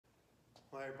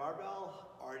My barbell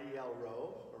RDL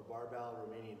row, or barbell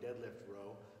Romanian deadlift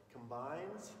row,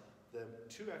 combines the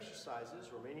two exercises,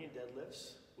 Romanian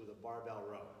deadlifts, with a barbell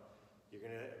row. You're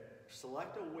going to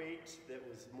select a weight that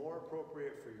was more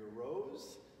appropriate for your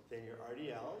rows than your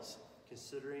RDLs,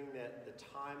 considering that the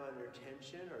time under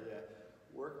tension or the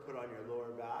work put on your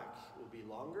lower back will be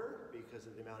longer because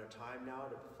of the amount of time now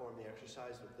to perform the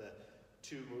exercise with the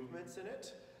two movements in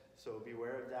it. So be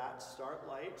aware of that. Start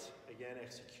light, again,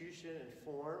 execution and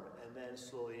form, and then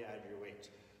slowly add your weight.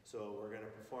 So we're going to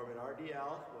perform an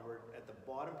RDL. When we're at the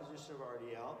bottom position of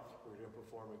RDL, we're going to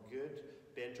perform a good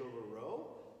bent over row.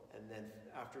 And then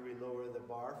after we lower the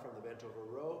bar from the bent over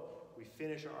row, we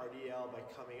finish our RDL by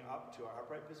coming up to our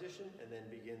upright position and then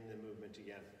begin the movement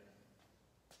again.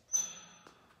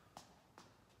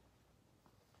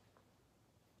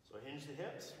 So hinge the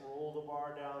hips, roll the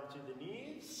bar down to the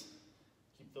knees.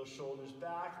 Keep those shoulders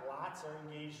back. Lats are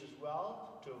engaged as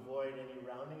well to avoid any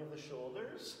rounding of the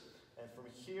shoulders. And from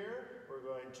here, we're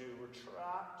going to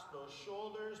retract those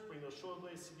shoulders, bring those shoulder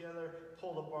blades together,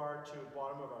 pull the bar to the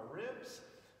bottom of our ribs,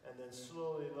 and then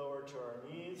slowly lower to our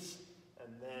knees,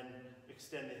 and then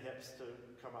extend the hips to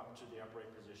come up to the upright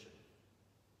position.